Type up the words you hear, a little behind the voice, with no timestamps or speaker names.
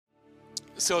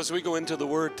So as we go into the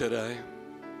Word today,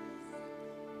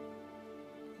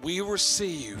 we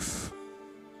receive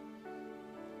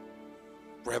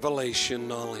revelation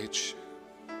knowledge.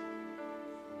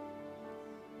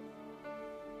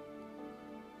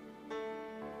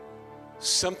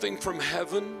 Something from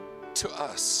heaven to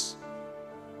us.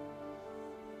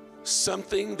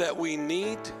 Something that we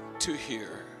need to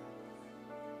hear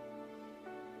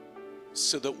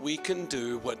so that we can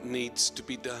do what needs to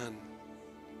be done.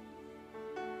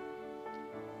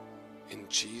 In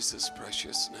Jesus'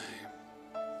 precious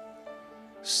name.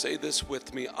 Say this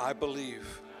with me. I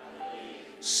believe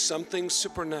something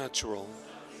supernatural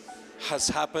has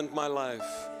happened in my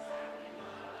life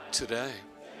today.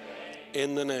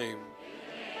 In the name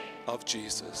of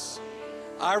Jesus.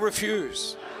 I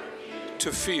refuse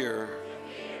to fear,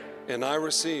 and I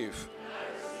receive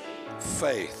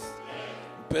faith,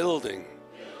 building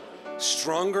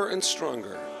stronger and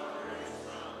stronger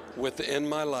within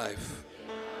my life.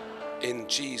 In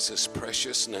Jesus'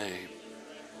 precious name.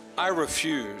 I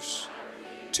refuse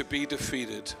to be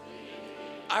defeated.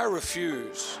 I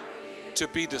refuse to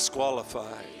be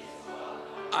disqualified.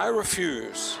 I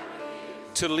refuse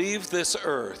to leave this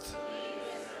earth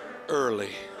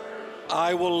early.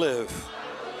 I will live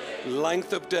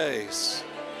length of days,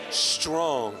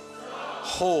 strong,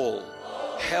 whole,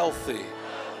 healthy,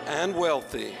 and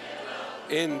wealthy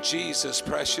in Jesus'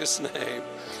 precious name.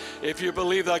 If you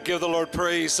believe that, give the Lord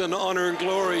praise and honor and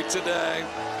glory today.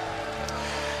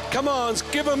 Come on,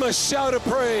 give him a shout of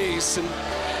praise. And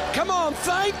come on,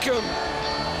 thank him.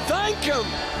 Thank him.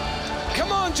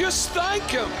 Come on, just thank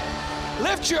him.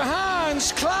 Lift your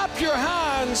hands, clap your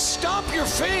hands, stomp your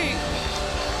feet.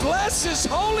 Bless his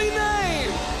holy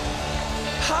name.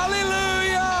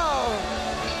 Hallelujah.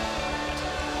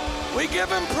 We give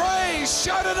him praise.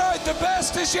 Shout it out. The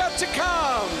best is yet to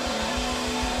come.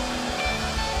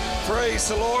 Praise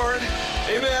the Lord.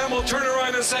 Amen. We'll turn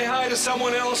around and say hi to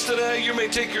someone else today. You may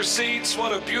take your seats.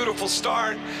 What a beautiful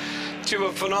start to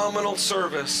a phenomenal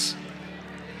service.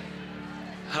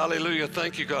 Hallelujah.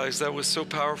 Thank you, guys. That was so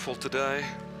powerful today.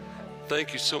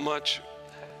 Thank you so much.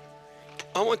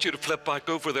 I want you to flip back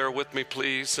over there with me,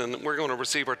 please. And we're going to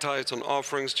receive our tithes and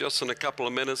offerings just in a couple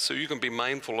of minutes, so you can be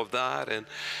mindful of that. And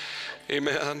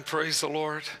amen. Praise the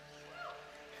Lord.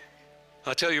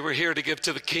 I tell you, we're here to give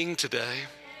to the King today.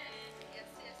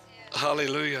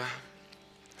 Hallelujah.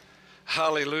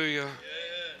 Hallelujah.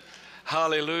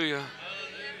 Hallelujah.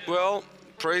 Well,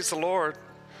 praise the Lord.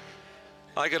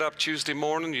 I get up Tuesday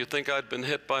morning, you think I'd been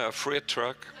hit by a freight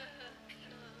truck.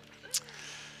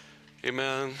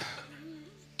 Amen.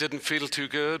 Didn't feel too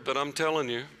good, but I'm telling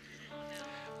you,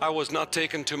 I was not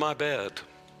taken to my bed.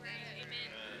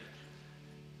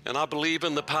 And I believe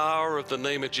in the power of the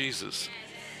name of Jesus.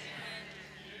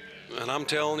 And I'm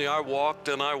telling you, I walked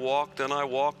and I walked and I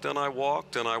walked and I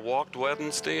walked and I walked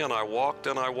Wednesday and I walked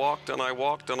and I walked and I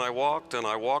walked and I walked and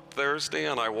I walked Thursday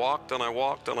and I walked and I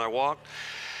walked and I walked.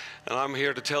 And I'm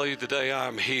here to tell you today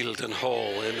I'm healed and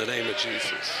whole in the name of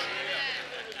Jesus.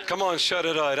 Come on, shut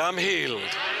it out. I'm healed,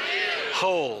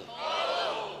 whole.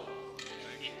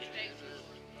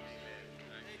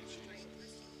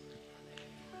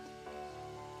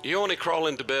 You only crawl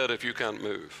into bed if you can't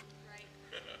move.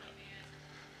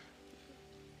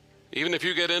 Even if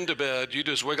you get into bed, you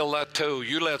just wiggle that toe.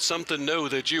 You let something know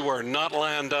that you are not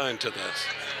lying down to this.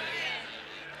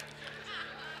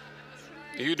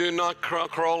 You do not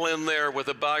crawl in there with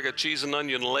a bag of cheese and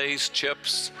onion Lay's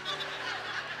chips,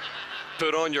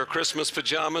 put on your Christmas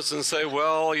pajamas and say,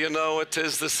 well, you know, it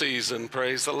is the season.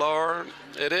 Praise the Lord.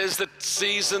 It is the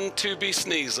season to be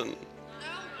sneezing.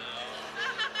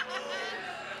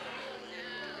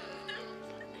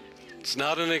 It's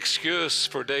not an excuse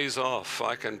for days off,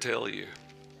 I can tell you.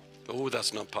 Oh,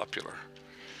 that's not popular.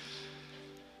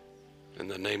 In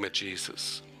the name of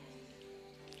Jesus,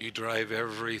 you drive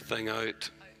everything out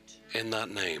in that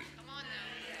name.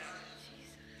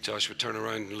 Josh would turn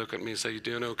around and look at me and say, you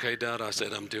doing okay, Dad? I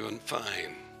said, I'm doing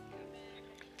fine.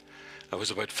 I was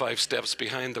about 5 steps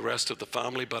behind the rest of the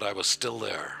family, but I was still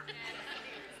there.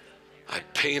 I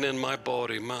had pain in my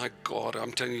body. My God,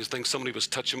 I'm telling you, think somebody was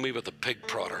touching me with a pig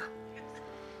prodder.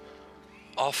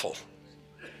 Awful.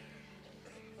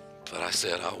 But I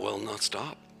said, I will not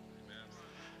stop.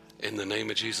 In the name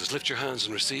of Jesus, lift your hands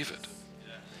and receive it.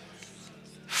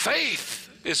 Faith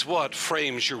is what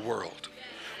frames your world.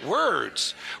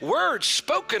 Words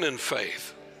spoken in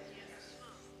faith.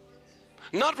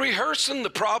 Not rehearsing the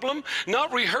problem,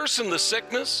 not rehearsing the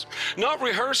sickness, not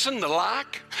rehearsing the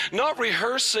lack, not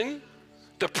rehearsing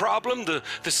the problem,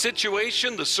 the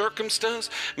situation, the circumstance.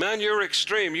 Man, you're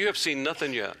extreme. You have seen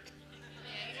nothing yet.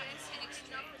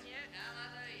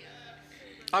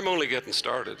 I'm only getting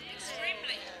started.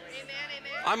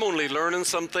 I'm only learning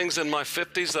some things in my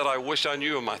 50s that I wish I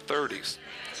knew in my 30s.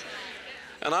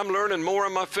 And I'm learning more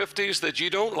in my 50s that you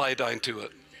don't lie down to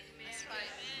it.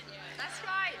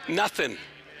 Nothing.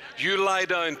 You lie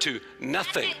down to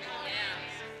nothing.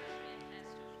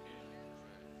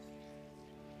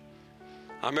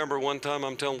 I remember one time,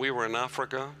 we were in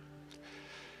Africa,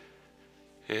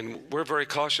 and we're very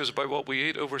cautious about what we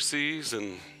eat overseas,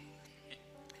 and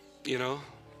you know,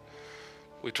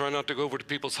 we try not to go over to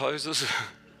people's houses.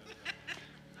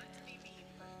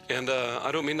 And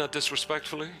I don't mean that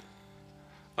disrespectfully.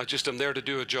 I just am there to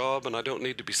do a job, and I don't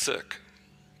need to be sick.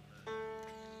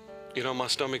 You know, my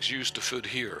stomach's used to food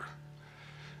here,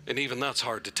 and even that's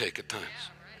hard to take at times.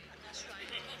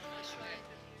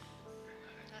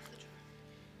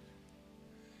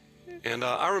 And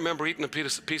I remember eating a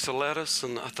piece of lettuce,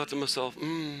 and I thought to myself,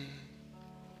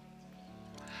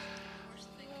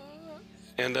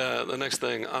 And the next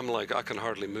thing, I'm like, I can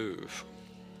hardly move.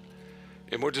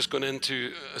 And we're just going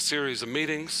into a series of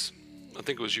meetings. I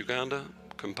think it was Uganda,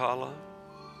 Kampala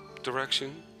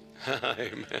direction.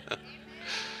 Amen.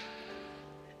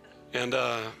 And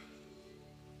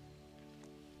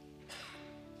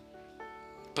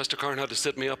Pastor Karen had to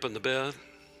sit me up in the bed,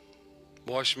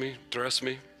 wash me, dress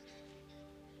me.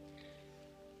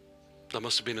 That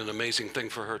must have been an amazing thing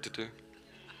for her to do.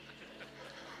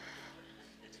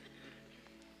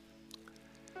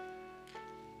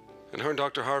 And her and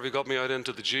Dr. Harvey got me out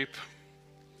into the Jeep.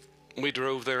 We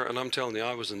drove there, and I'm telling you,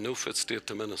 I was in no fit state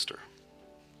to minister.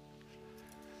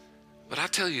 But I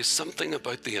tell you something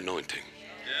about the anointing.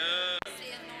 Yeah.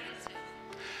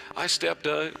 I stepped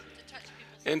out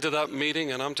into that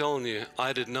meeting, and I'm telling you,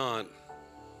 I did not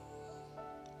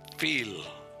feel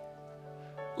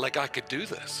like I could do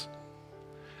this.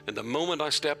 And the moment I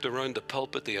stepped around the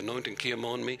pulpit, the anointing came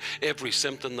on me. Every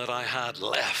symptom that I had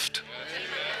left.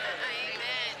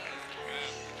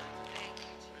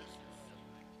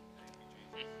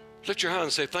 Lift your hand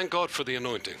and say, thank God for the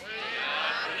anointing.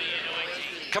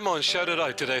 Come on, shout it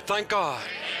out today. Thank God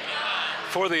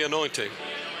for the anointing.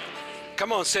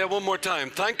 Come on, say it one more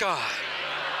time. Thank God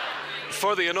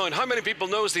for the anointing. How many people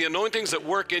knows the anointings that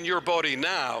work in your body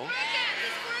now?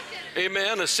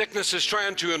 Amen. A sickness is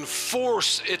trying to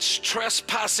enforce its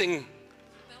trespassing.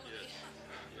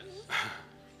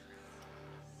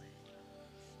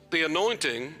 The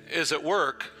anointing is at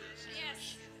work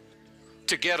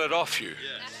to get it off you,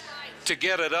 to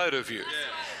get it out of you.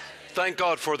 Thank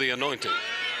God for the anointing.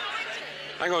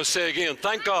 I'm going to say again,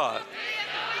 thank God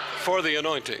for the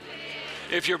anointing.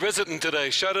 If you're visiting today,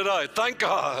 shout it out. Thank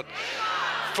God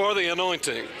for the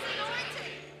anointing.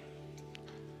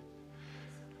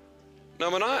 Now,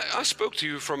 when I spoke to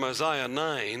you from Isaiah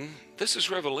 9, this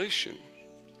is revelation.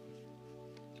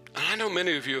 And I know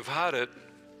many of you have had it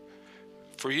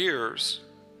for years.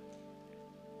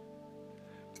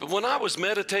 But when I was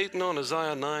meditating on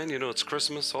Isaiah 9, you know, it's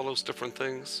Christmas, all those different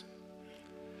things.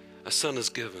 A son is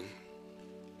given.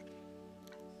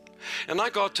 And I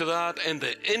got to that, and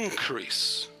the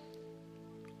increase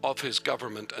of his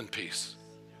government and peace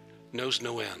knows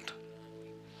no end.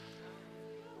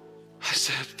 I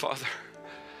said, Father,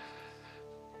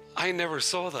 I never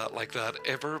saw that like that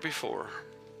ever before.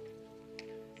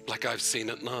 Like I've seen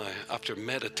it now after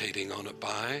meditating on it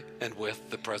by and with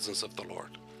the presence of the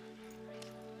Lord.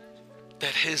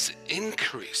 That his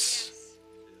increase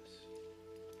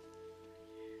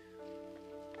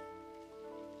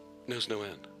knows no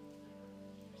end.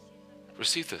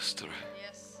 Receive this today.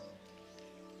 Yes.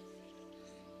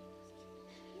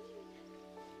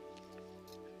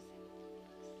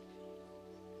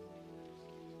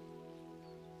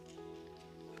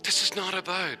 This is not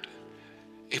about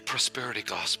a prosperity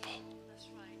gospel. That's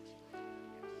right.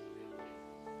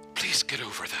 Please get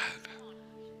over that.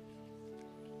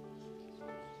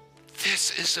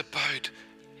 This is about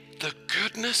the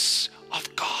goodness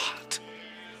of God.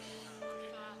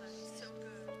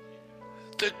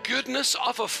 The goodness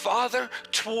of a father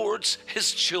towards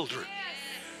his children.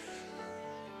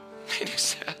 And he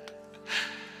said,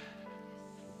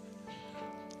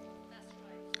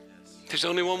 there's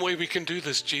only one way we can do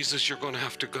this, Jesus. You're going to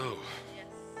have to go.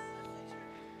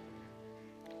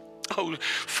 Oh,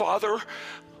 Father,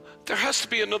 there has to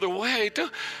be another way.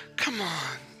 Come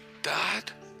on,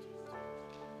 Dad.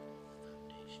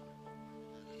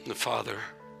 The father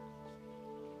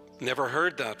never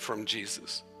heard that from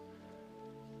Jesus.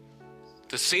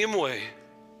 The same way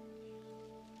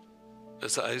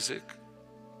as Isaac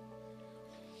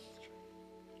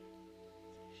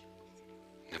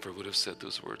never would have said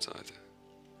those words either.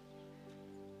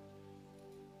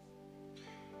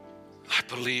 I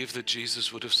believe that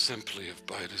Jesus would have simply have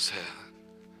bowed his head.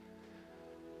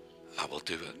 I will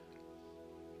do it.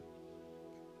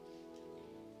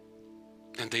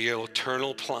 And the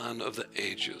eternal plan of the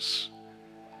ages,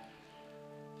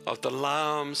 of the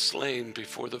Lamb slain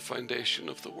before the foundation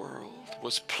of the world,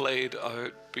 was played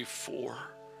out before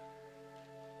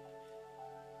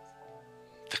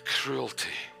the cruelty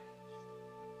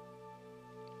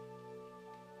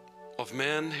of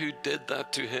men who did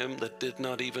that to him that did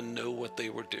not even know what they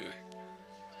were doing.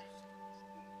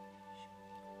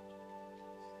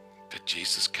 But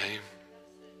Jesus came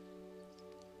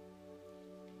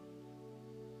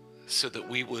so that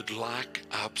we would lack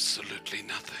absolutely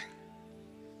nothing,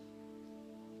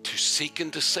 to seek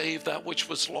and to save that which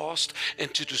was lost,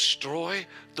 and to destroy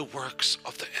the works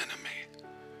of the enemy,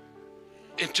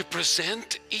 and to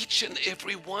present each and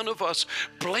every one of us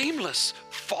blameless,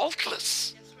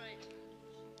 faultless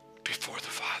before the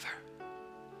Father,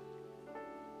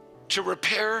 to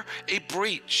repair a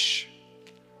breach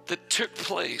that took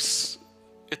place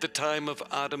at the time of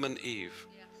Adam and Eve.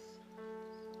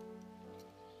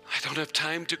 I don't have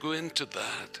time to go into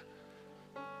that,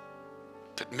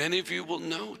 but many of you will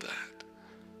know that.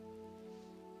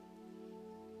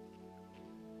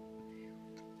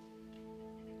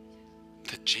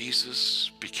 That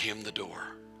Jesus became the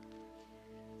door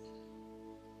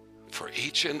for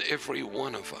each and every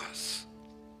one of us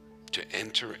to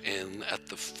enter in at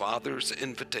the Father's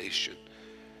invitation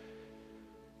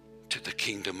to the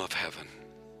kingdom of heaven.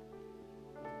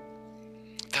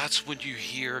 That's when you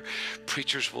hear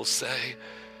preachers will say,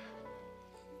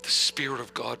 the Spirit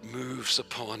of God moves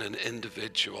upon an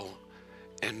individual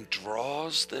and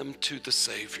draws them to the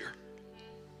Savior.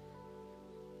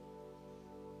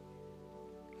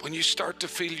 When you start to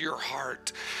feel your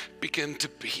heart begin to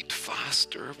beat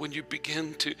faster, when you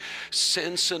begin to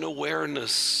sense an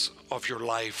awareness of your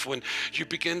life, when you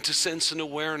begin to sense an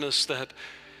awareness that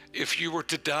if you were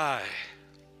to die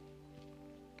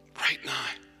right now,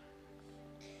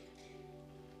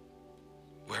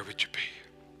 where would you be?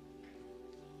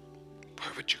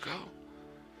 Where would you go?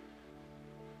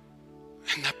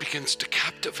 And that begins to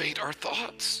captivate our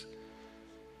thoughts.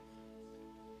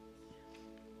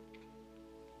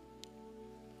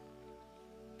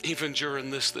 Even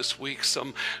during this week,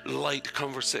 some light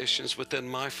conversations within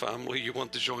my family, you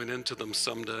want to join into them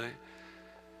someday.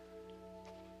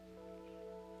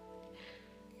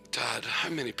 Dad, how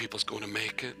many people's going to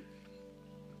make it?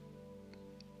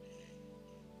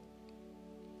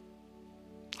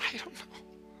 I don't know.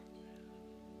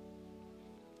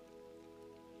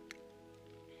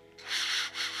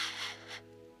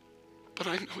 But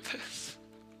I know this,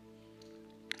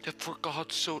 that for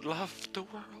God so loved the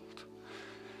world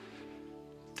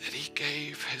that he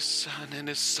gave his son, and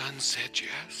his son said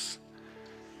yes.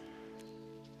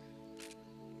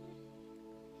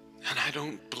 And I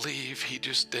don't believe he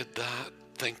just did that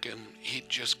thinking he'd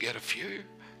just get a few.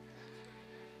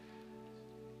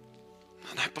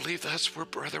 And I believe that's where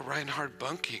Brother Reinhard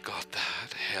Bunke got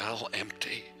that. Hell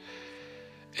empty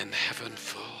and heaven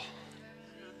full.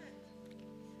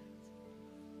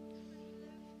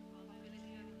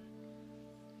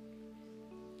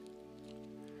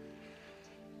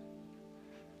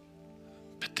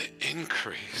 But the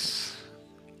increase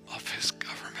of his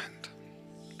government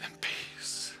and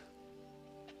peace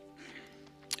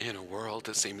in a world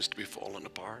that seems to be falling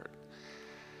apart,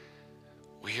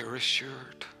 we are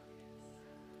assured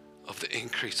of the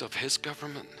increase of his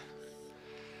government,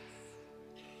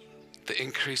 the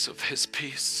increase of his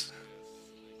peace.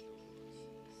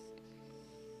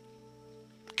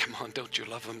 Come on, don't you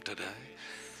love him today?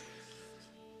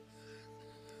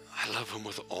 I love him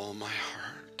with all my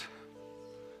heart.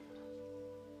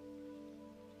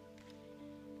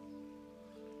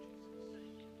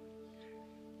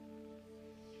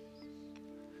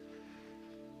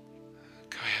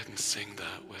 Go ahead and sing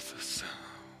that with us.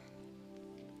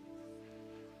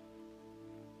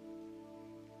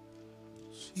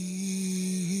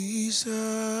 Jesus,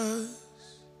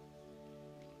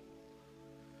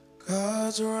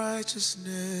 God's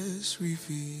righteousness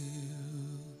revealed,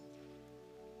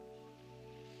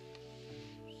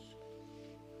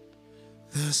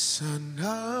 the Son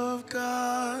of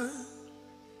God,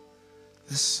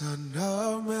 the Son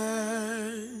of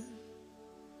Man,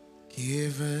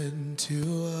 given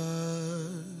to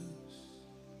us.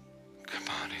 Come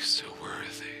on, he's so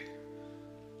worthy.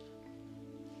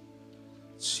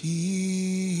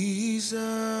 Jesus,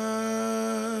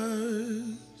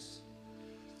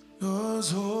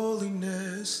 yours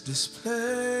holiness display,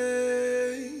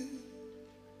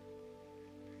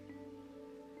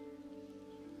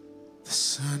 the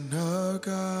Son of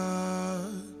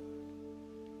God,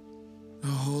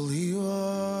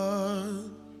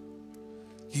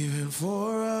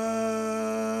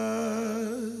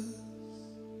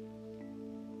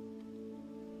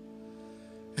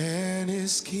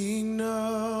 his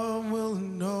kingdom will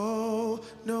know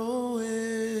no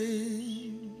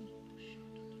end.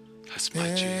 That's my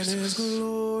And his Jesus.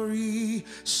 glory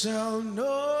shall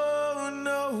know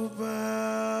no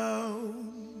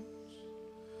bounds.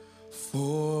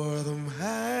 For the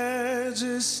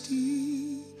majesty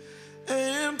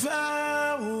and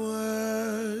power,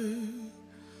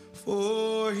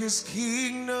 for his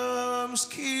kingdom's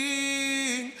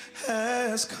king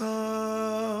has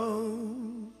come.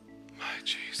 My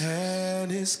Jesus. And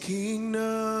his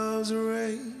kingdom's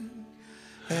reign,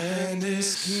 and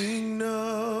his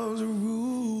kingdom's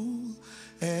rule,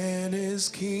 and his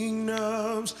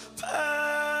kingdom's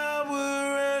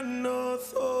power and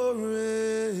authority.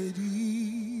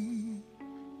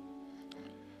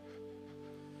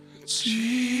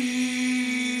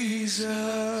 Jesus,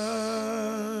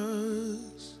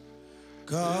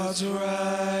 God's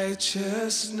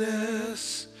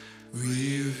righteousness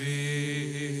revealed.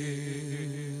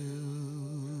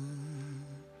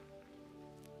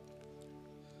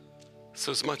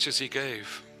 So as much as he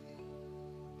gave,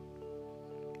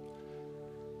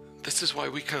 this is why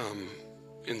we come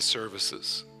in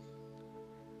services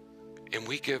and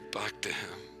we give back to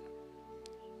him.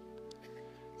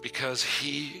 Because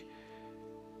he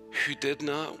who did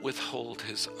not withhold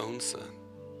his own son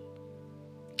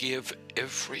gave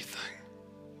everything.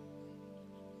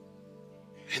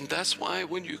 And that's why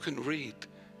when you can read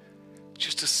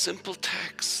just a simple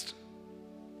text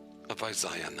of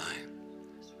Isaiah 9,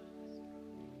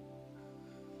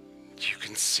 you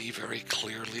can see very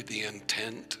clearly the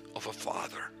intent of a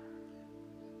father.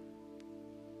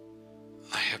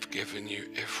 I have given you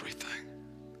everything.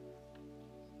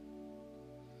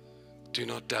 Do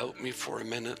not doubt me for a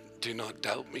minute. Do not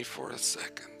doubt me for a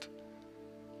second.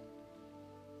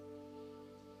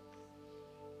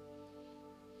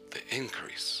 The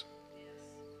increase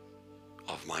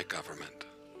of my government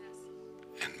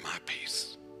and my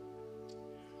peace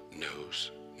knows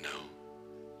no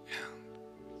end.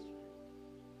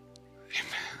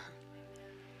 Amen.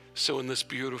 So in this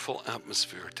beautiful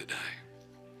atmosphere today,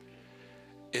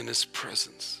 in his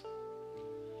presence,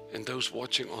 and those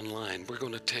watching online, we're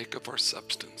going to take of our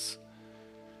substance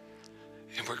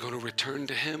and we're going to return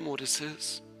to him what is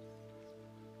his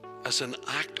as an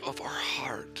act of our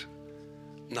heart,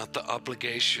 not the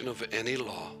obligation of any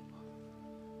law,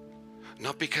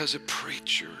 not because a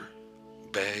preacher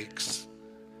begs,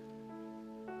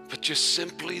 but just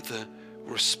simply the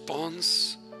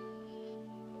response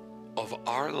of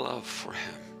our love for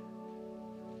him.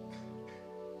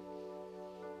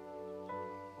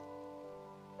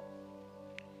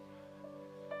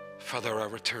 Father, I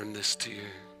return this to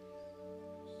you.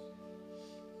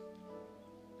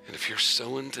 And if you're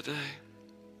sowing today,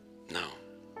 know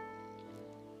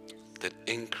that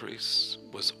increase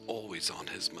was always on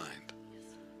his mind.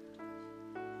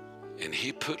 And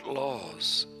he put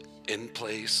laws in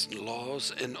place,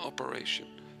 laws in operation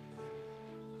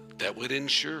that would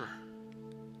ensure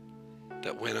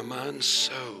that when a man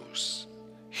sows,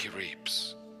 he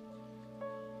reaps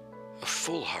a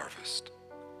full harvest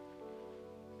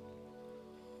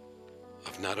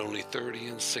of not only 30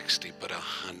 and 60, but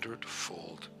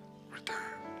 100-fold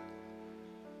return.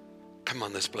 Come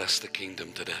on, let's bless the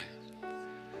kingdom today.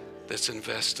 Let's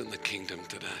invest in the kingdom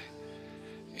today.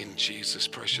 In Jesus'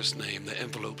 precious name. The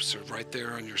envelopes are right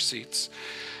there on your seats.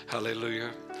 Hallelujah.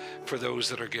 For those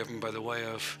that are given by the way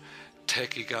of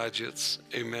techie gadgets,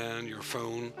 amen, your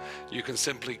phone, you can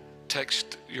simply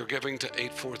text your giving to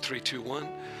 84321.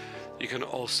 You can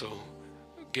also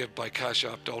give by Cash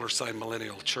App, $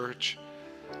 Millennial Church.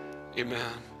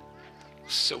 Amen.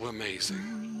 So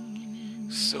amazing.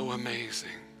 So amazing.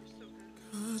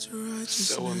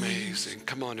 So amazing.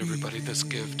 Come on, everybody, let's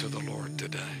give to the Lord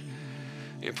today.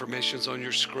 Information's on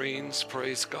your screens.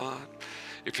 Praise God.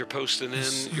 If you're posting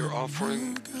in your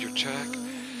offering, your check,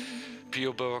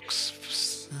 P.O.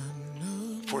 Box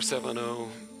 470,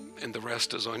 and the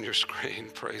rest is on your screen.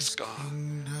 Praise God.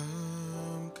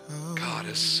 God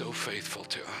is so faithful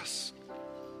to us.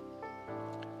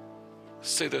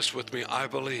 Say this with me. I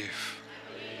believe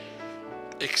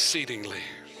exceedingly,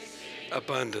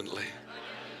 abundantly,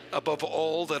 above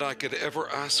all that I could ever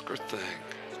ask or think,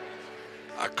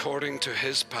 according to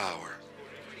his power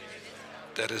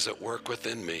that is at work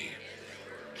within me.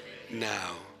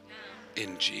 Now,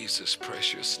 in Jesus'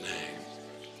 precious name.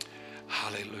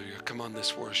 Hallelujah. Come on,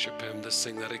 let's worship him. Let's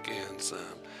sing that again,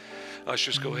 Sam.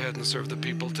 Ushers, go ahead and serve the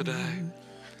people today.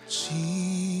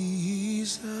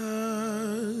 Jesus,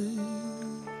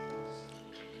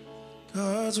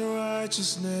 God's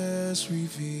righteousness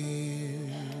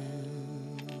revealed.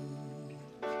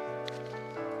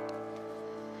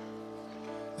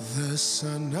 The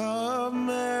Son of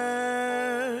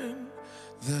Man,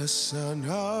 the Son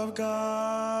of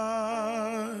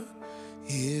God,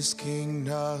 His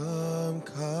kingdom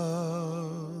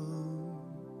come.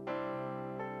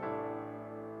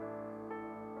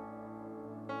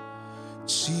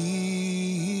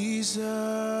 Jesus,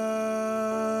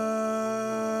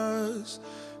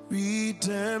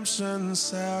 redemption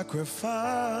sacrifice.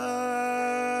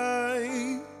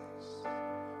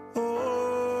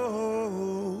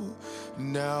 Oh,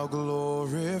 now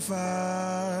glorified,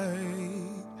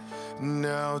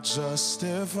 now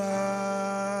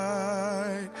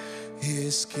justified,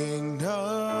 His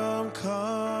kingdom come,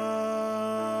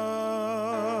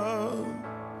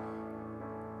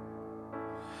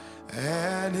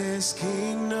 and His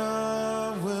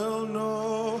kingdom will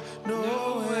know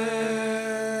no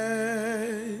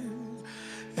end,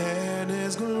 and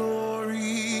His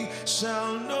glory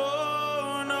shall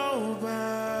know no bounds.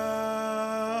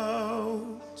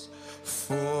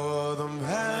 For the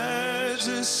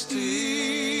majesty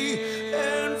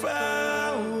and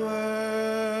power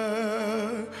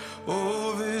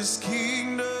of His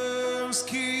kingdom's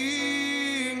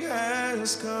King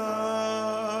has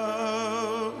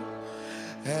come,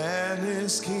 and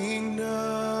His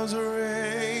kingdom's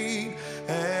reign,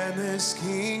 and His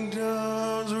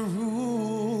kingdom's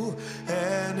rule,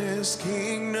 and His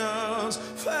kingdom's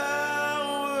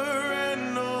power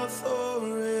and authority.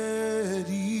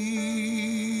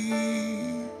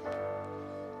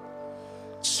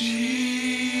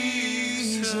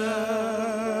 Jesus,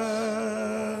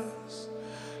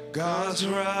 God's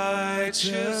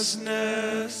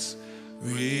righteousness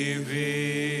revealed.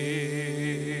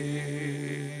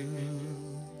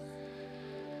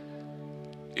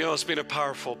 You know, it's been a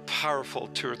powerful, powerful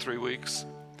 2 or 3 weeks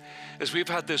as we've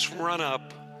had this run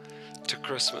up to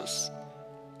Christmas.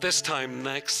 This time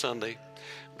next Sunday,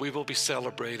 we will be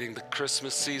celebrating the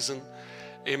Christmas season.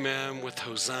 Amen. With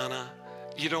Hosanna.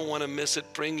 You don't want to miss it.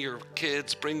 Bring your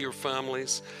kids, bring your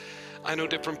families. I know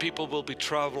different people will be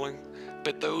traveling,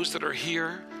 but those that are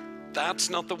here, that's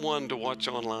not the one to watch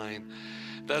online.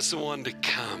 That's the one to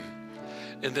come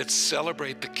and let's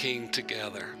celebrate the King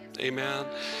together. Amen.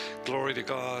 Glory to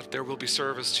God. There will be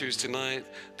service Tuesday night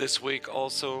this week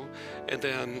also, and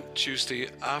then Tuesday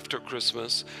after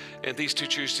Christmas. And these 2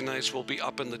 Tuesday nights will be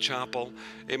up in the chapel.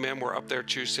 Amen. We're up there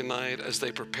Tuesday night as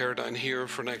they prepare down here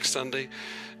for next Sunday.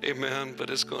 Amen.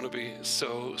 But it's going to be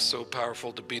so, so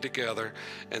powerful to be together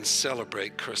and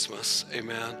celebrate Christmas.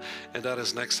 Amen. And that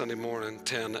is next Sunday morning,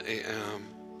 10 a.m.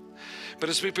 But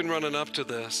as we've been running up to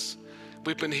this,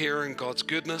 we've been hearing God's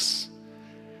goodness.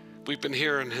 We've been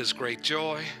hearing His great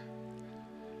joy.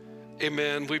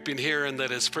 Amen. We've been hearing that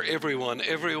it's for everyone,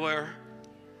 everywhere.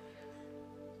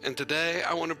 And today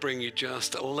I want to bring you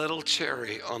just a little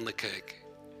cherry on the cake.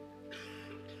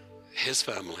 His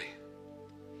family,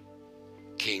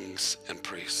 kings and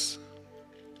priests.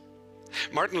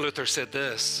 Martin Luther said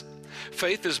this: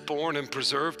 faith is born and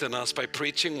preserved in us by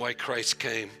preaching why Christ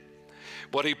came,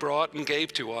 what He brought and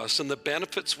gave to us, and the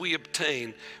benefits we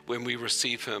obtain when we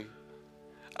receive Him.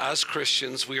 As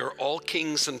Christians, we are all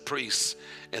kings and priests,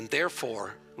 and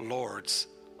therefore lords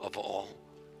of all.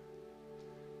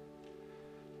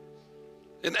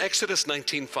 In Exodus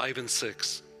 19:5 and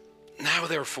 6, now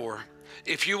therefore,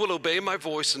 if you will obey my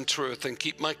voice in truth and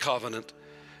keep my covenant,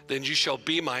 then you shall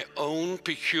be my own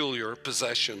peculiar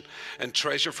possession and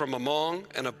treasure from among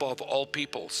and above all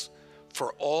peoples,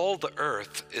 for all the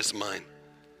earth is mine.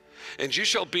 And you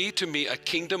shall be to me a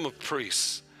kingdom of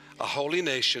priests, a holy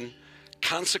nation,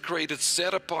 consecrated,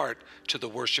 set apart to the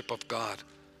worship of God.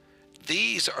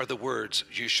 These are the words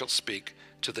you shall speak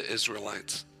to the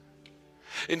Israelites.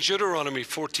 In Deuteronomy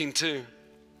 14:2,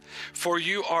 for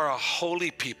you are a holy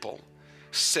people,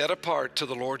 set apart to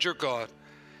the Lord your God,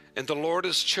 and the Lord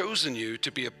has chosen you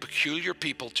to be a peculiar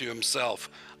people to Himself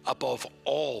above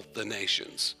all the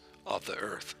nations of the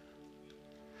earth.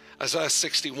 Isaiah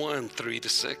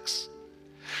 61:3-6.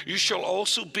 You shall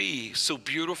also be so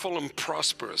beautiful and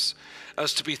prosperous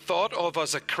as to be thought of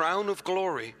as a crown of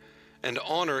glory and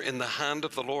honor in the hand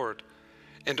of the Lord,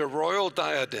 and a royal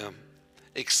diadem,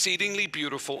 exceedingly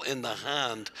beautiful in the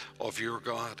hand of your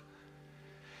God.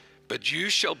 But you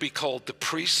shall be called the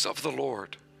priests of the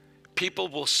Lord. People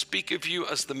will speak of you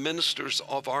as the ministers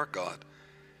of our God.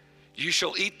 You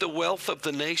shall eat the wealth of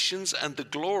the nations and the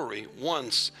glory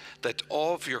once that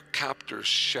all of your captors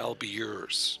shall be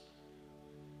yours.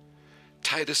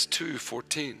 Titus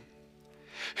 2:14,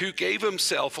 who gave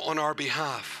Himself on our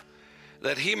behalf,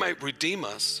 that He might redeem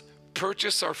us,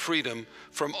 purchase our freedom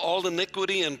from all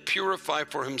iniquity, and purify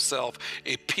for Himself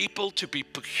a people to be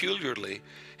peculiarly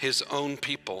His own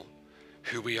people,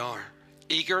 who we are,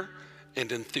 eager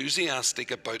and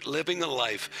enthusiastic about living a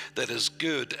life that is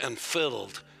good and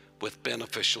filled with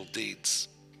beneficial deeds.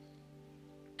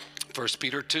 1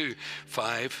 Peter 2,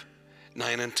 5,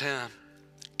 9, and 10.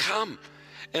 Come,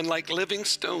 and like living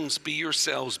stones be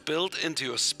yourselves built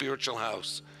into a spiritual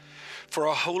house, for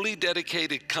a holy,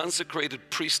 dedicated, consecrated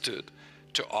priesthood,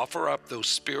 to offer up those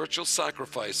spiritual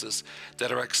sacrifices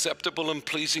that are acceptable and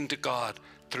pleasing to God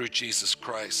through Jesus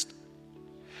Christ.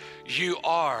 You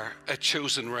are a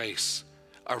chosen race,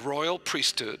 a royal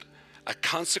priesthood, a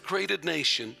consecrated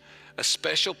nation, a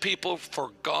special people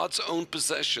for God's own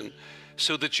possession,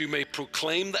 so that you may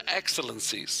proclaim the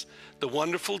excellencies, the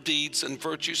wonderful deeds and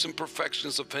virtues and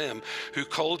perfections of Him who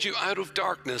called you out of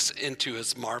darkness into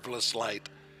His marvelous light.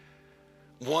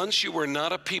 Once you were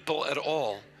not a people at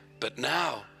all, but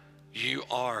now you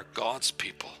are God's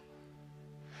people.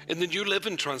 In the New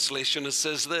Living Translation, it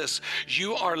says this: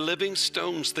 you are living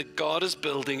stones that God is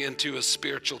building into a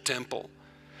spiritual temple.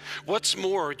 What's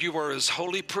more, you are His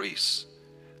holy priests.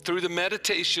 Through the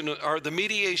meditation or the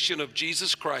mediation of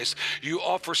Jesus Christ, you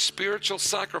offer spiritual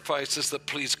sacrifices that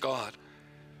please God.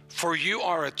 For you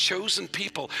are a chosen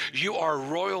people. You are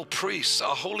royal priests, a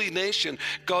holy nation,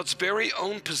 God's very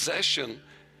own possession.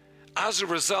 As a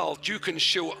result, you can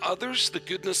show others the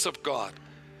goodness of God.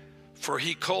 For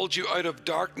He called you out of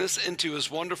darkness into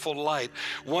His wonderful light.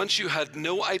 Once you had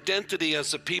no identity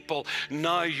as a people,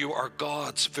 now you are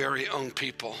God's very own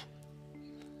people.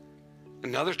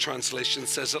 Another translation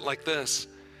says it like this: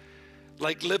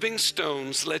 like living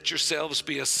stones, let yourselves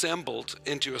be assembled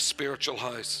into a spiritual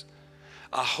house,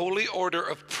 a holy order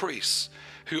of priests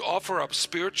who offer up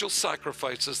spiritual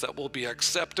sacrifices that will be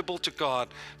acceptable to God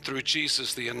through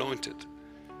Jesus the anointed.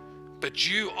 But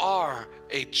you are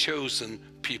a chosen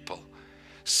people,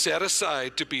 set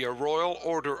aside to be a royal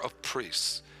order of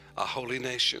priests, a holy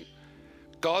nation,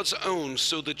 God's own,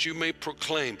 so that you may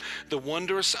proclaim the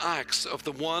wondrous acts of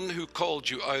the one who called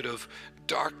you out of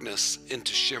darkness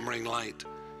into shimmering light.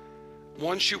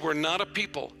 Once you were not a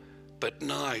people, but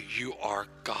now you are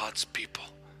God's people.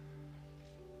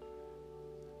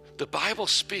 The Bible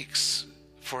speaks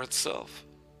for itself.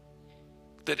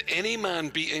 That any man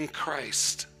be in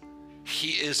Christ,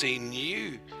 he is a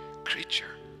new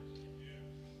creature.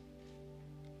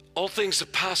 All things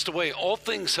have passed away. All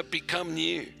things have become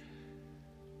new.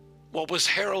 What was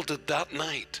heralded that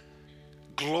night: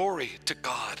 glory to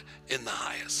God in the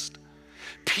highest,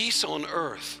 peace on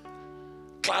earth,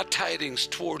 glad tidings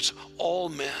towards all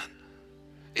men.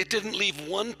 It didn't leave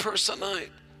one person out.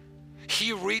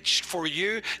 He reached for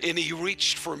you and He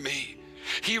reached for me.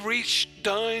 He reached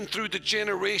down through the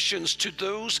generations to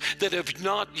those that have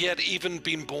not yet even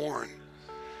been born.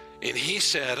 And He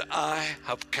said, I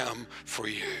have come for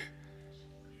you.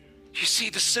 You see,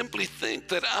 to simply think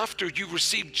that after you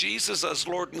received Jesus as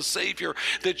Lord and Savior,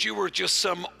 that you were just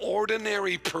some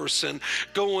ordinary person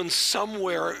going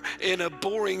somewhere in a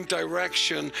boring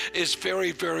direction is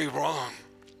very, very wrong.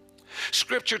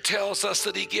 Scripture tells us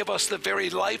that He gave us the very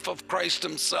life of Christ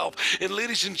Himself. And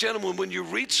ladies and gentlemen, when you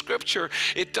read Scripture,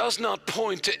 it does not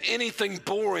point to anything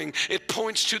boring. It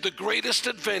points to the greatest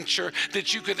adventure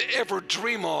that you could ever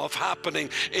dream of happening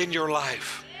in your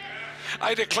life.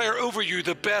 I declare over you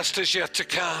the best is yet to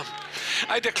come.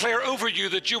 I declare over you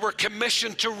that you were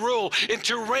commissioned to rule and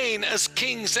to reign as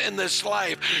kings in this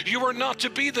life. You were not to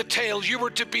be the tail, you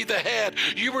were to be the head.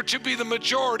 You were to be the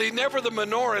majority, never the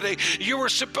minority. You were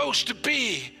supposed to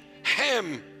be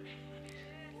Him.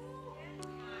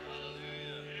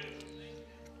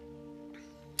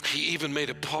 He even made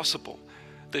it possible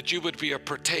that you would be a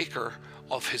partaker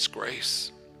of His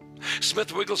grace.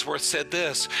 Smith Wigglesworth said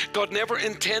this: God never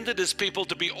intended His people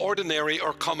to be ordinary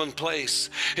or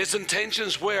commonplace. His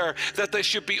intentions were that they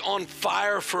should be on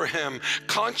fire for Him,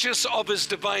 conscious of His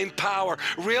divine power,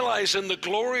 realizing the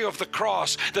glory of the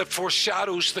cross that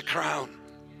foreshadows the crown.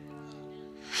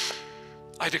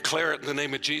 I declare it in the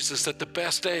name of Jesus that the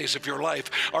best days of your life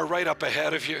are right up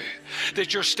ahead of you.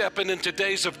 That you're stepping into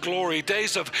days of glory,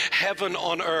 days of heaven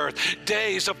on earth,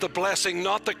 days of the blessing,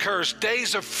 not the curse,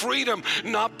 days of freedom,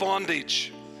 not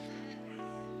bondage.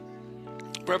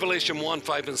 Revelation 1,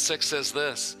 5, and 6 says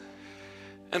this: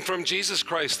 and from Jesus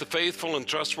Christ, the faithful and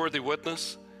trustworthy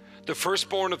witness, the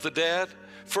firstborn of the dead,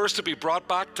 first to be brought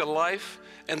back to life,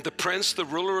 and the prince, the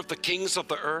ruler of the kings of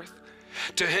the earth,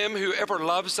 to Him who ever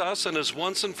loves us and has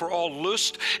once and for all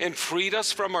loosed and freed us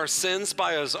from our sins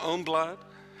by His own blood,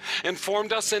 and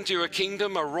formed us into a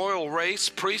kingdom, a royal race,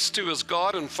 priests to his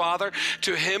God and Father.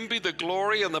 To him be the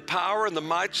glory and the power and the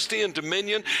majesty and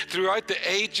dominion throughout the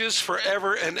ages,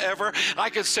 forever and ever. I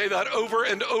could say that over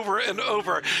and over and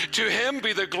over. To him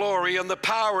be the glory and the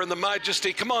power and the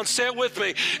majesty. Come on, say it with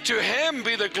me. To him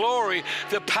be the glory,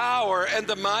 the power and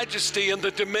the majesty and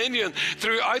the dominion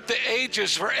throughout the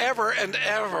ages, forever and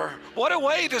ever. What a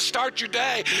way to start your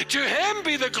day. To him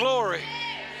be the glory.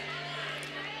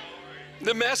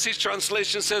 The Message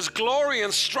translation says, glory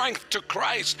and strength to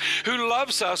Christ, who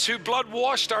loves us, who blood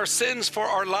washed our sins for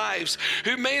our lives,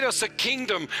 who made us a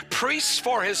kingdom, priests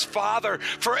for his Father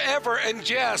forever. And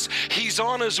yes, he's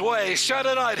on his way. Shout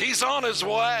it out, he's on his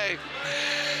way.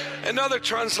 Another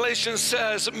translation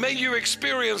says, may you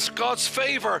experience God's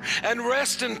favor and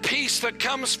rest in peace that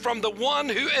comes from the one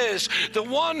who is, the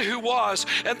one who was,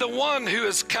 and the one who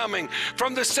is coming.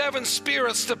 From the seven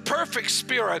spirits, the perfect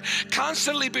spirit,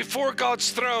 constantly before God's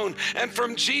throne, and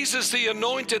from Jesus the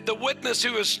anointed, the witness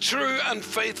who is true and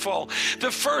faithful,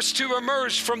 the first to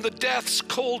emerge from the death's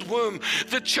cold womb,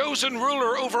 the chosen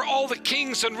ruler over all the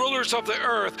kings and rulers of the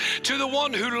earth, to the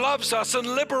one who loves us and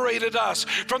liberated us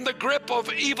from the grip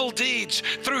of evil deeds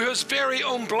through his very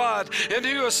own blood, and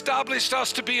who established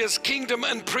us to be his kingdom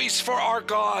and priests for our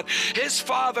God, his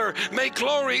Father. May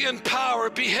glory and power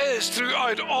be his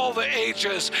throughout all the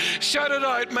ages. Shout it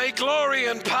out, may glory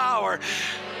and power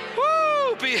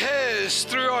be his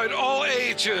throughout all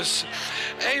ages.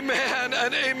 Amen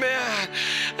and amen.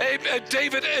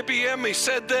 David Ibiemi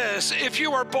said this, if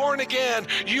you are born again,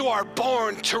 you are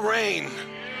born to reign.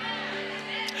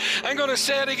 I'm going to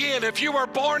say it again. If you are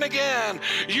born again,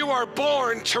 you are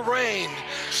born to reign.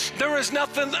 There is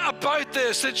nothing about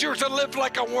this that you're to live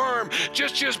like a worm,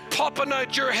 just popping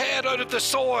out your head out of the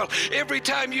soil every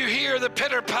time you hear the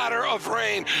pitter-patter of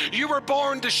rain. You were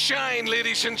born to shine,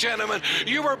 ladies and gentlemen.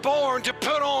 You were born to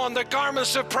put on the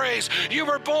garments of praise. You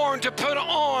were born to put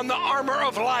on the armor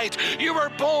of light. You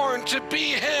were born to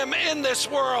be him in this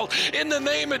world. In the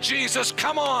name of Jesus,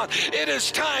 come on. It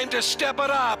is time to step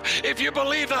it up. If you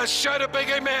believe that, shout a big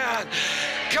amen.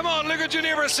 Come on, look at your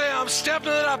neighbor and say, I'm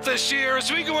stepping it up this year.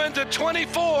 As we go into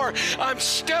 24, I'm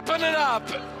stepping it up.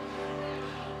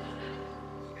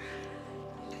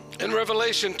 In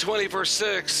Revelation 20, verse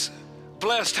 6,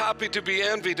 blessed, happy to be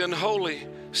envied, and holy,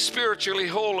 spiritually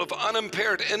whole, of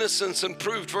unimpaired innocence and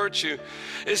proved virtue,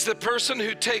 is the person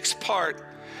who takes part,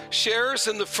 shares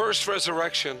in the first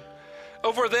resurrection.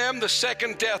 Over them the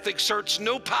second death exerts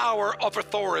no power of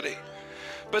authority,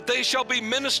 but they shall be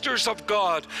ministers of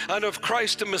God and of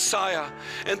Christ the Messiah,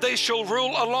 and they shall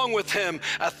rule along with him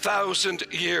 1,000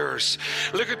 years.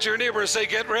 Look at your neighbor and say,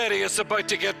 get ready, it's about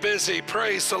to get busy.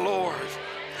 Praise the Lord.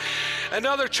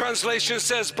 Another translation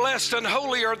says, blessed and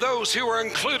holy are those who are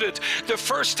included the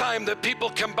first time that people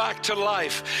come back to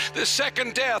life. The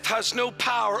second death has no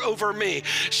power over me.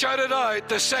 Shout it out,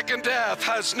 the second death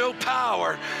has no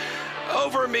power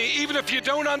over me. Even if you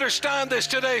don't understand this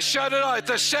today, shout it out.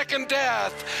 The second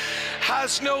death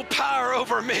has no power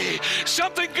over me.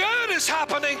 Something good is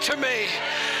happening to me.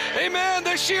 Amen.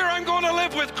 This year I'm going to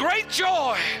live with great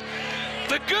joy.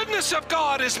 The goodness of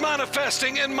God is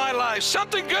manifesting in my life.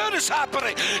 Something good is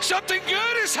happening. Something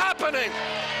good is happening.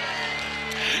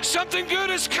 Something good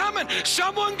is coming.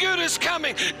 Someone good is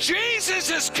coming. Jesus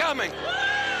is coming.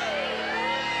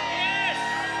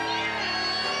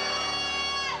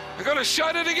 I'm going to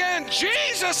shout it again.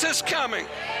 Jesus is coming.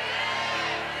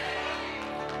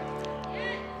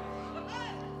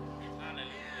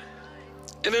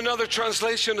 In another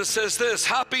translation, it says this,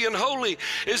 happy and holy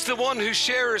is the one who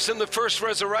shares in the first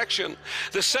resurrection.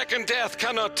 The second death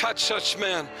cannot touch such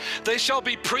men. They shall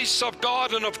be priests of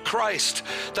God and of Christ.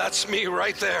 That's me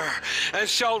right there. And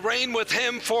shall reign with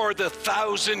him for the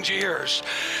 1,000 years.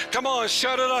 Come on,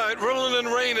 shout it out. Ruling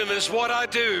and reigning is what I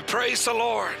do. Praise the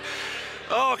Lord.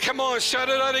 Oh, come on, shout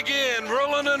it out again.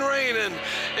 Ruling and reigning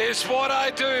is what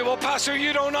I do. Well, Pastor,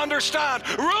 you don't understand.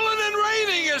 Ruling and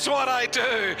reigning is what I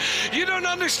do. You don't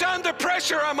understand the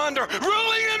pressure I'm under.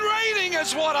 Ruling and reigning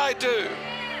is what I do.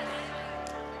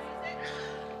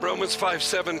 Romans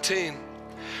 5:17.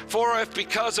 For if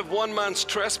because of one man's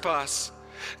trespass,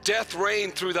 death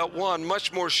reigned through that one,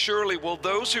 much more surely will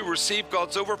those who receive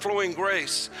God's overflowing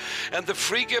grace and the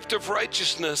free gift of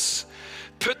righteousness,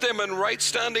 put them in right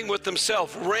standing with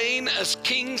themselves, reign as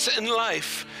kings in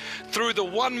life through the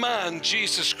one man,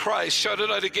 Jesus Christ. Shout it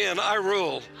out again, I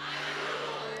rule.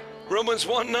 Romans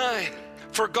 1:9,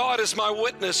 for God is my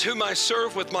witness, whom I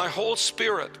serve with my whole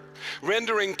spirit,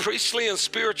 rendering priestly and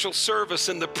spiritual service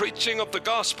in the preaching of the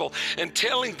gospel and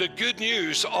telling the good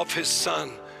news of his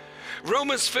Son.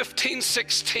 Romans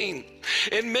 15:16.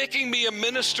 In making me a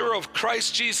minister of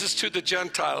Christ Jesus to the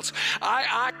Gentiles, I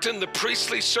act in the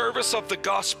priestly service of the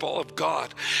gospel of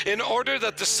God, in order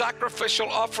that the sacrificial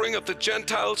offering of the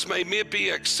Gentiles may be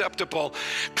acceptable,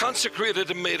 consecrated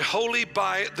and made holy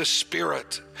by the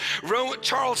Spirit.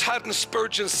 Charles Haddon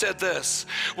Spurgeon said this: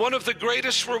 one of the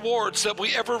greatest rewards that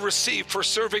we ever receive for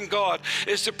serving God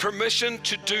is the permission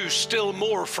to do still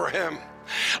more for Him.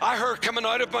 I heard coming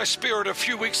out of my spirit a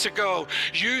few weeks ago,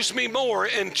 use me more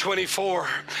in 24.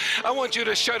 I want you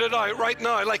to shout it out right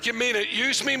now like you mean it.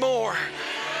 Use me more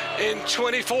in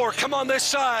 24. Come on this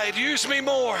side, use me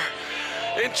more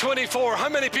in 24. How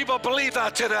many people believe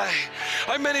that today?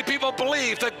 How many people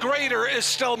believe that greater is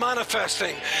still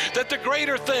manifesting, that the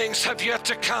greater things have yet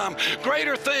to come?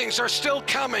 Greater things are still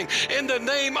coming in the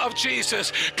name of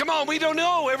Jesus. Come on, we don't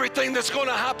know everything that's going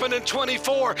to happen in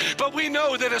 24, but we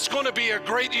know that it's going to be a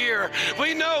great year.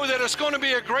 We know that it's going to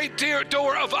be a great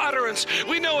door of utterance.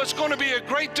 We know it's going to be a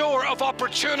great door of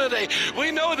opportunity.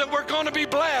 We know that we're going to be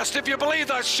blessed. If you believe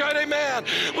that, shout amen.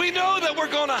 We know that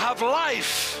we're going to have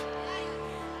life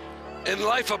in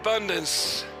life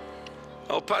abundance.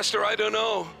 Oh, Pastor, I don't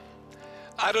know.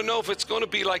 I don't know if it's going to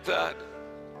be like that.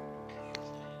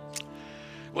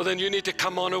 Well, then you need to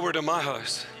come on over to my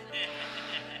house.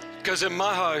 Because in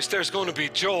my house, there's going to be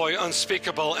joy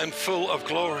unspeakable and full of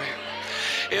glory.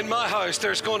 In my house,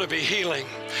 there's going to be healing.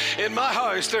 In my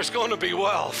house, there's going to be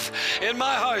wealth. In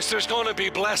my house, there's going to be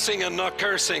blessing and not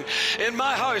cursing. In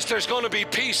my house, there's going to be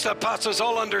peace that passes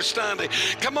all understanding.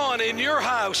 Come on, in your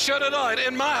house, shut it out.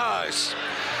 In my house.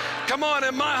 Come on,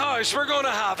 in my house, we're going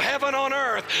to have heaven on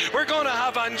earth. We're going to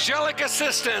have angelic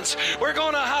assistance. We're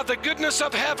going to have the goodness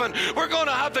of heaven. We're going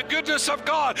to have the goodness of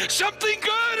God. Something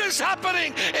good is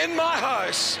happening in my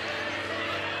house.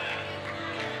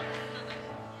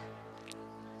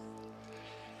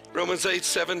 Romans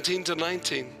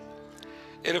 8:17-19.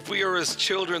 And if we are His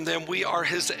children, then we are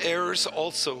His heirs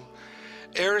also,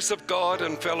 heirs of God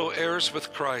and fellow heirs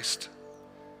with Christ.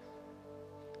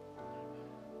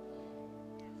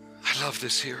 I love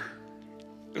this here.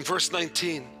 In verse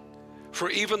 19, for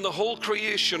even the whole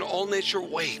creation, all nature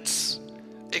waits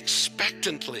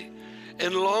expectantly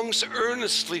and longs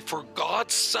earnestly for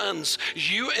God's sons,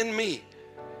 you and me,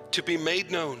 to be made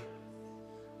known.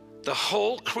 The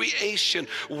whole creation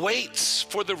waits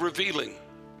for the revealing,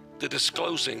 the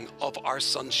disclosing of our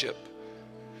sonship.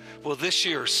 Well, this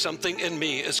year, something in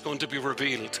me is going to be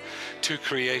revealed to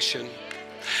creation.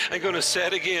 I'm going to say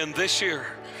it again. This year,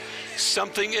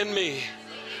 something in me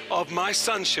of my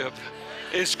sonship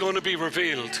is going to be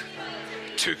revealed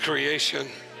to creation.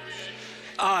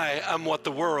 I am what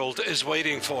the world is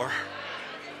waiting for.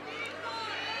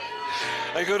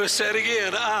 I'm going to say it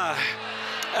again. I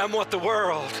am what the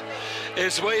world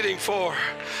is waiting for.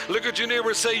 Look at your neighbor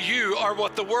and say, you are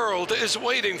what the world is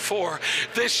waiting for.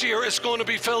 This year is going to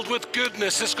be filled with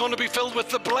goodness. It's going to be filled with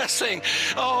the blessing.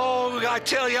 Oh, I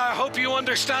tell you, I hope you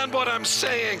understand what I'm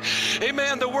saying.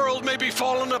 Amen. The world may be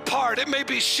falling apart. It may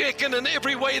be shaken in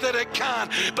every way that it can.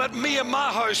 But me and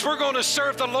my house, we're going to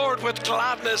serve the Lord with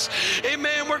gladness.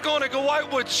 Amen. We're going to go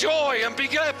out with joy and be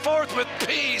get forth with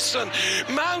peace. And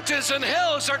mountains and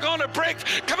hills are going to break.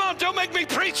 Come on, don't make me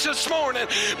preach this morning.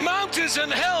 Mountains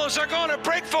and hills are going to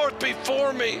break forth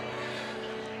before me.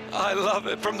 I love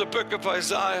it. From the book of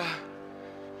Isaiah,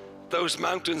 those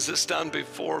mountains that stand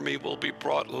before me will be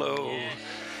brought low.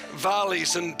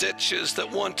 Valleys and ditches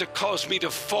that want to cause me to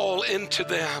fall into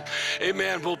them,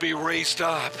 amen, will be raised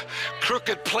up.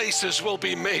 Crooked places will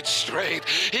be made straight.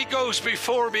 He goes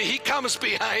before me. He comes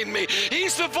behind me.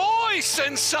 He's the voice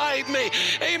inside me.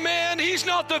 Amen. He's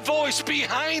not the voice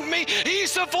behind me.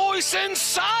 He's the voice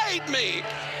inside me.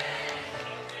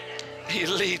 He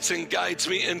leads and guides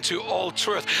me into all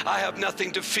truth. I have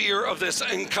nothing to fear of this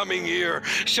incoming year.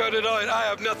 Shout it out. I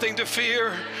have nothing to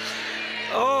fear.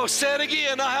 Oh, say it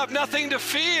again. I have nothing to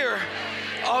fear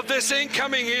of this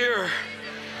incoming year.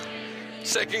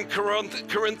 2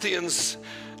 Corinthians,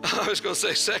 I was going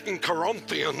to say 2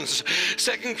 Corinthians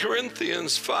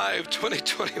 5, 20,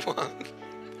 21.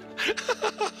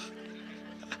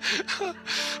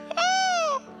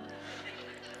 Oh,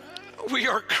 we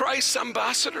are Christ's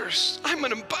ambassadors. I'm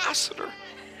an ambassador.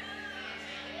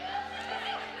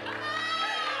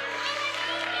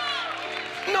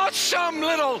 Not some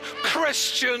little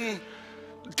Christian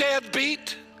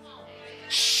deadbeat,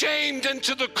 shamed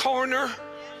into the corner.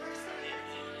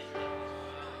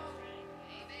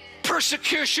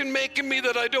 Persecution making me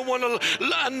that I don't want to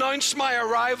announce my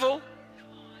arrival.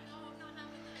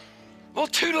 Well,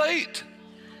 too late.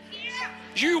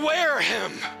 You wear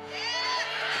him.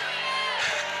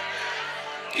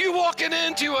 You walking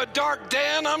into a dark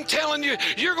den, I'm telling you,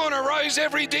 you're going to rouse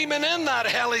every demon in that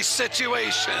hellish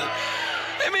situation.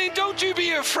 I mean, don't you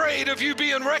be afraid of you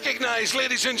being recognized,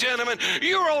 ladies and gentlemen.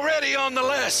 You're already on the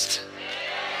list.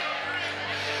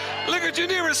 Look at your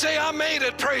neighbor and say, I made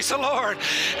it, praise the Lord.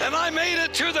 And I made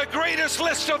it to the greatest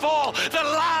list of all, the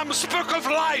Lamb's Book of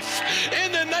Life,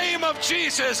 in the name of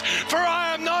Jesus. For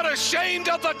I am not ashamed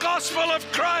of the gospel of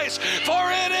Christ,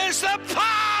 for it is the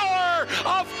power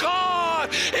of God.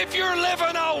 If you're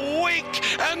living a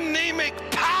weak, anemic,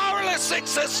 powerless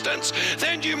existence,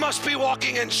 then you must be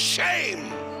walking in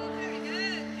shame.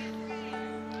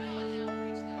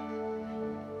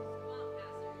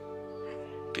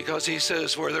 Because he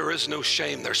says, where there is no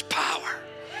shame, there's power.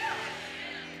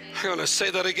 I'm going to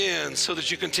say that again so that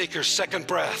you can take your second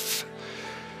breath.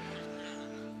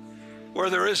 Where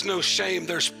there is no shame,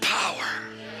 there's power.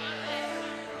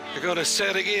 You're going to say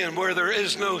it again. Where there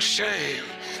is no shame,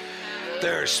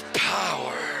 there's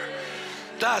power.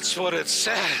 That's what it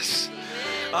says.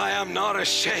 I am not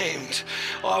ashamed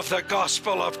of the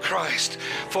gospel of Christ,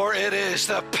 for it is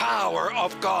the power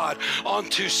of God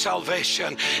unto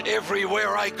salvation.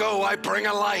 Everywhere I go, I bring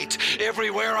a light.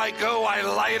 Everywhere I go, I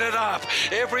light it up.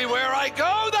 Everywhere I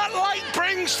go, that light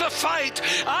brings the fight.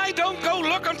 I don't go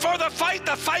looking for the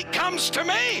fight comes to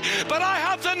me. But I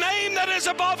have the name that is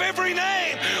above every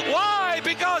name. Why?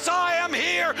 Because I am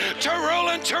here to rule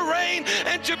and to reign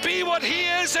and to be what he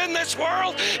is in this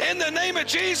world in the name of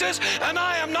Jesus. And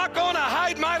I am not going to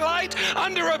hide my light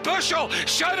under a bushel.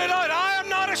 Shout it out. I am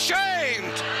not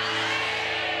ashamed.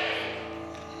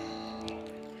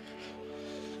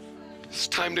 It's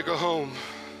time to go home.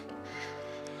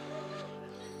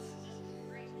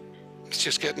 It's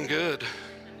just getting good.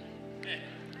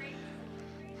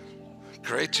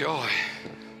 Great joy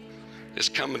is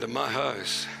coming to my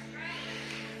house.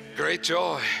 Great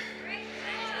joy.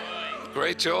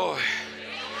 Great joy.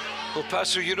 Well,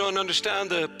 Pastor, you don't understand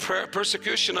the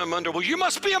persecution I'm under. Well, you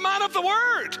must be a man of the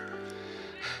word.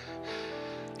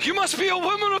 You must be a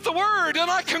woman of the word,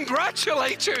 and I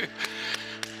congratulate you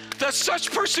that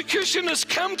such persecution has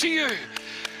come to you,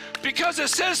 because it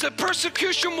says that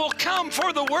persecution will come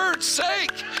for the word's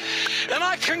sake. And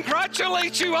I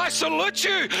congratulate you. I salute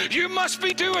you. You must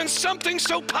be doing something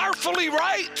so powerfully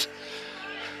right.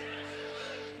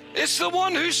 It's the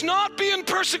one who's not being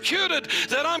persecuted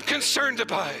that I'm concerned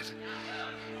about.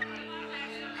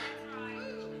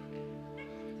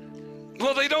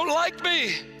 Well, they don't like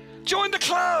me. Join the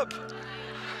club.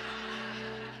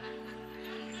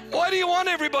 Why do you want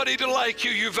everybody to like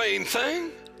you, you vain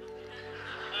thing?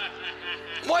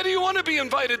 Why do you want to be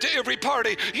invited to every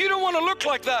party? You don't want to look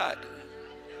like that.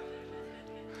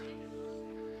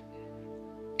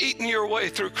 Eating your way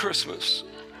through Christmas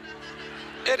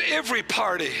at every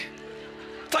party.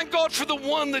 Thank God for the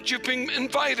one that you've been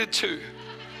invited to.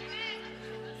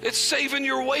 It's saving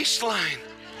your waistline.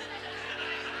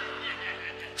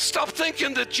 Stop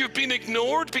thinking that you've been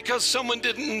ignored because someone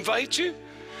didn't invite you.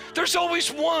 There's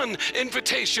always one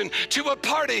invitation to a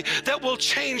party that will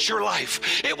change your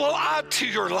life. It will add to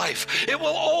your life. It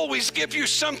will always give you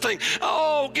something.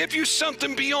 Oh, give you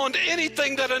something beyond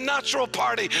anything that a natural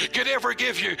party could ever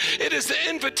give you. It is the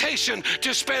invitation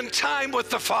to spend time with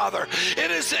the Father.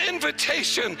 It is the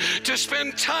invitation to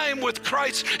spend time with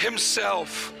Christ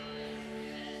himself.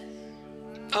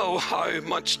 Oh, how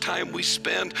much time we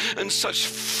spend in such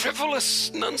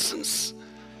frivolous nonsense.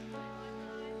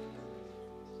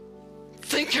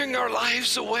 Thinking our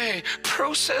lives away,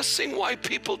 processing why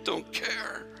people don't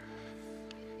care.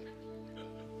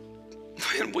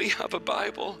 When we have a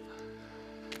Bible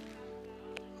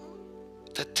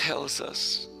that tells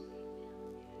us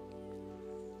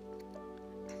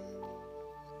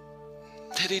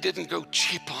that he didn't go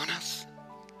cheap on us.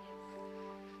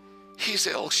 He's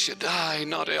El Shaddai,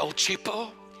 not El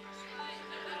Cheapo.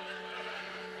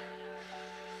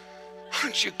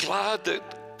 Aren't you glad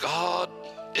that God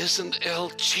isn't El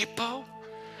Cheapo?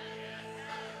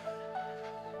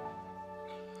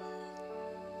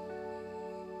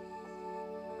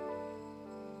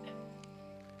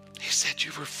 He said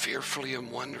you were fearfully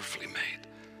and wonderfully made.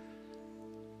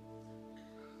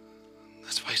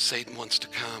 That's why Satan wants to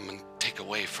come and take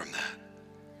away from that.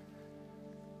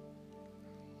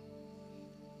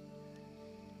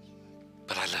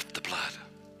 But I left the blood.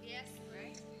 Yes,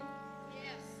 right?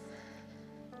 Yes.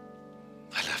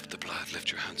 I left the blood.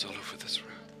 Lift your hands all over this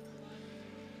room.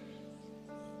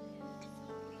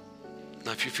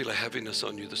 Now, if you feel a heaviness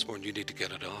on you this morning, you need to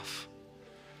get it off.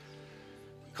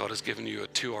 God has given you a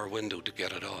 2-hour window to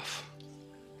get it off.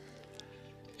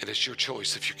 And it's your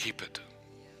choice if you keep it.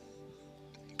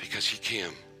 Because he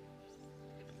came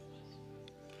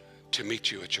to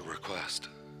meet you at your request.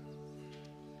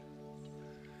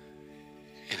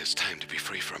 And it's time to be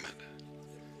free from it.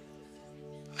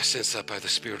 I sense that by the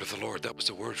Spirit of the Lord. That was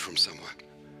a word from someone.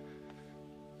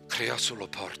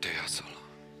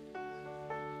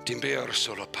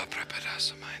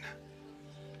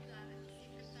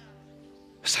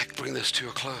 As I bring this to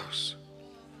a close,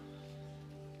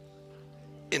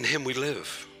 in Him we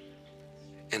live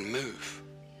and move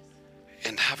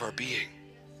and have our being.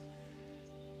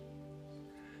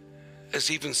 As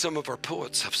even some of our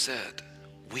poets have said,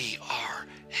 we are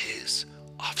His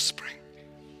offspring.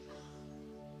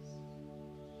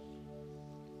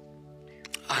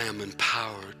 I am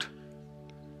empowered.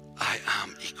 I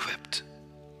am equipped.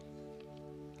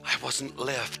 I wasn't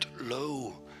left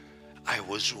low. I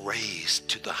was raised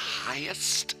to the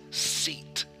highest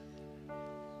seat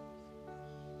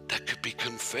that could be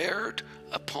conferred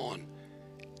upon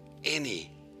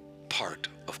any part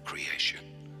of creation.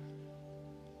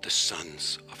 The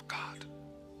sons of God.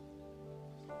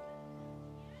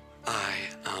 I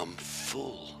am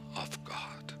full of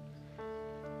God.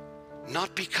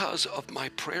 Not because of my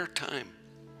prayer time,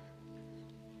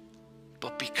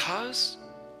 but because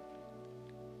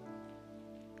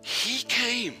He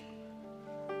came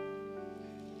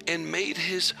and made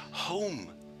His home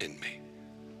in me.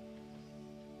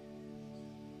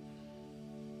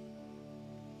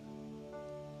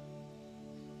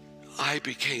 I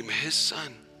became His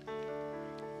son.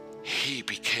 He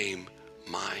became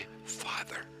my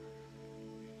Father.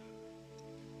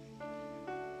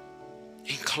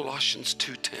 In Colossians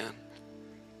 2:10,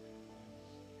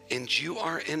 and you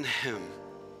are in Him,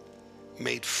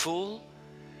 made full,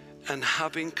 and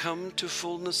having come to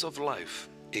fullness of life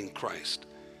in Christ,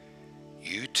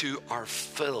 you too are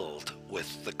filled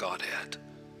with the Godhead,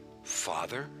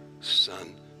 Father,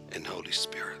 Son, and Holy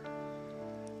Spirit,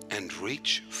 and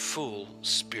reach full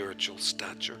spiritual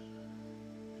stature.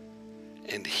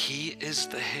 And He is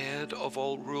the head of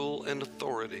all rule and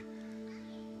authority,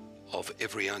 of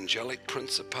every angelic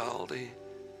principality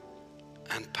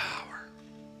and power.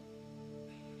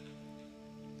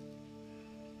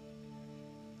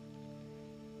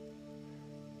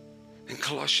 In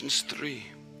Colossians 3,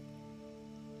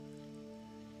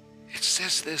 it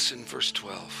says this in verse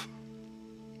 12.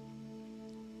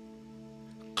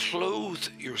 Clothe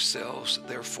yourselves,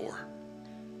 therefore,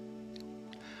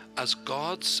 as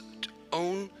God's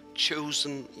own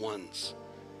chosen ones,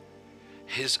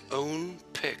 His own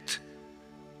picked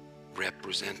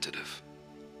representative.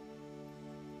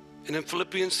 And in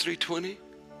Philippians 3:20,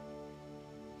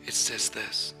 it says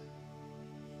this,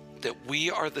 that we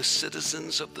are the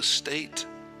citizens of the state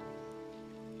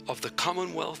of the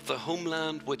commonwealth, the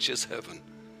homeland which is heaven.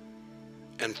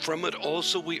 And from it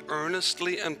also we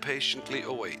earnestly and patiently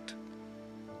await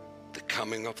the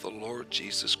coming of the Lord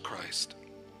Jesus Christ,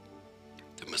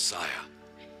 the Messiah,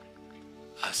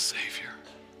 as Savior.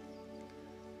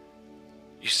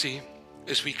 You see,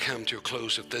 as we come to a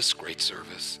close of this great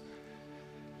service,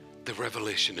 the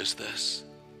revelation is this,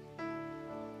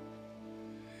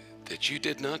 that you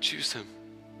did not choose Him.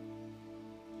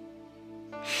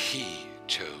 He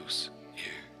chose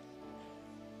you.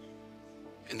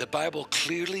 And the Bible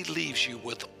clearly leaves you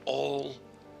with all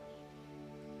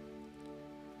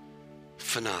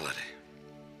finality,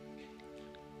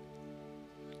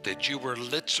 that you were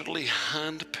literally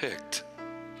handpicked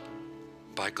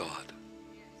by God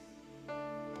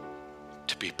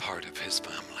to be part of His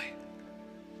family.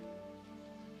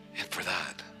 And for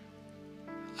that,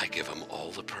 I give Him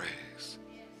all the praise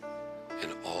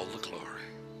and all the glory.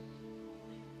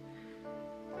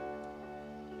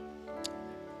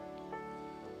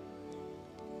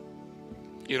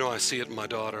 You know, I see it in my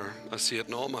daughter. I see it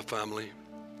in all my family.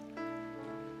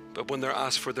 But when they're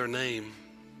asked for their name,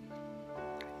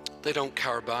 they don't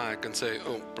cower back and say,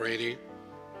 "Oh, Brady."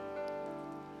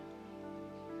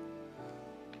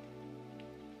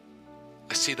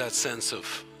 I see that sense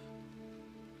of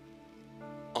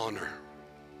honor,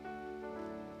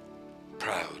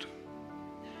 proud.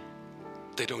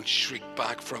 They don't shriek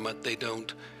back from it. They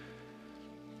don't,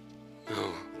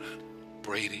 "Oh,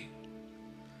 Brady."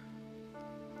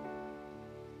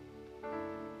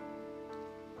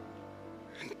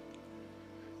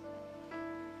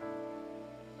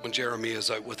 When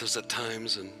Jeremiah's out with us at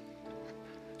times and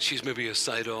she's maybe a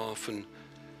side off and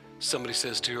somebody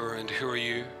says to her, "And who are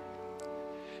you?"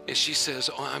 And she says,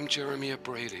 "Oh, I'm Jeremiah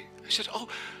Brady." I said, "Oh,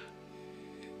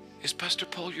 is Pastor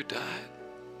Paul your dad?"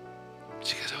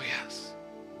 She goes, "Oh, yes."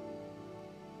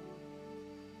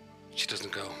 She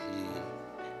doesn't go,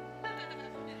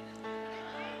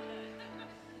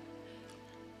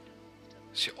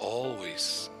 She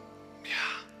always,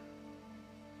 yeah.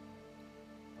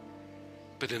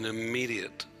 but an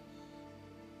immediate,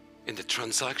 in the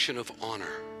transaction of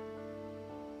honor,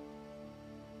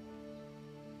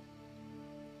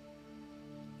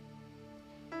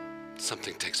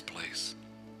 something takes place.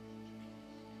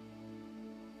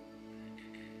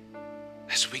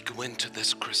 As we go into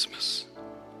this Christmas,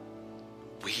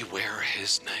 we wear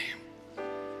his name.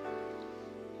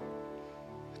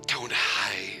 Don't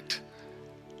hide.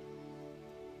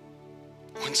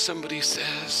 When somebody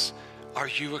says, "Are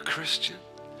you a Christian?"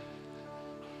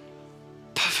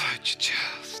 puff out your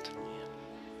chest.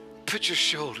 Put your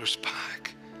shoulders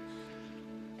back.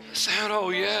 Say, "Oh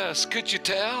yes, could you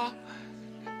tell?"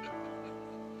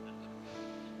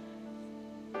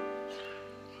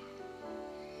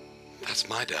 That's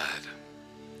my dad.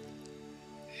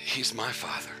 He's my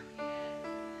father.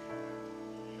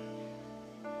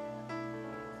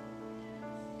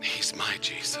 He's my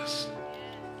Jesus.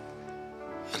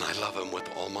 And I love him with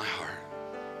all my heart.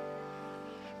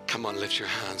 Come on, lift your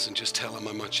hands and just tell him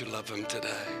how much you love him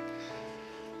today.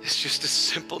 It's just a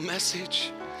simple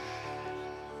message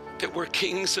that we're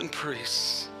kings and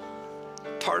priests,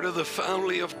 part of the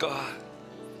family of God,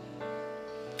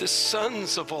 the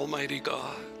sons of Almighty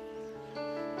God,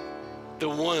 the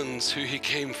ones who he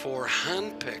came for,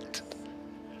 handpicked.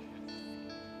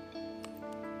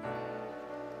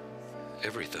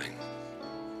 Everything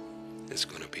is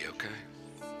going to be okay.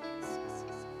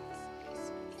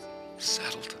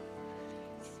 Settled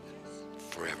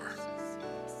forever.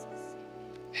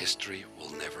 History will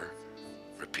never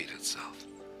repeat itself.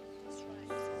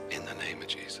 In the name of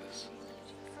Jesus.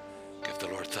 Give the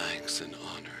Lord thanks and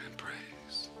honor and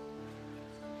praise.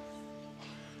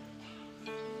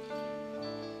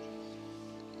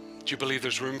 Do you believe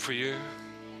there's room for you?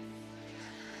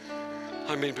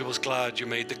 How many people's glad you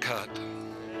made the cut?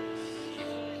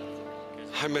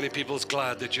 How many people's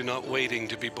glad that you're not waiting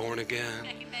to be born again?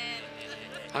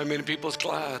 How many people's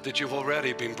glad that you've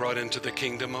already been brought into the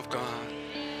kingdom of God?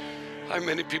 How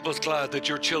many people's glad that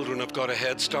your children have got a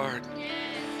head start?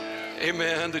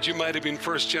 Amen. That you might have been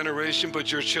first generation,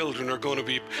 but your children are going to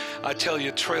be, I tell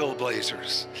you,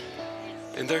 trailblazers.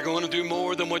 And they're going to do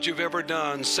more than what you've ever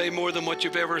done, say more than what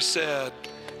you've ever said,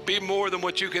 be more than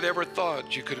what you could ever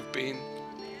thought you could have been.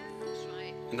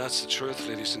 And that's the truth,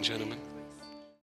 ladies and gentlemen.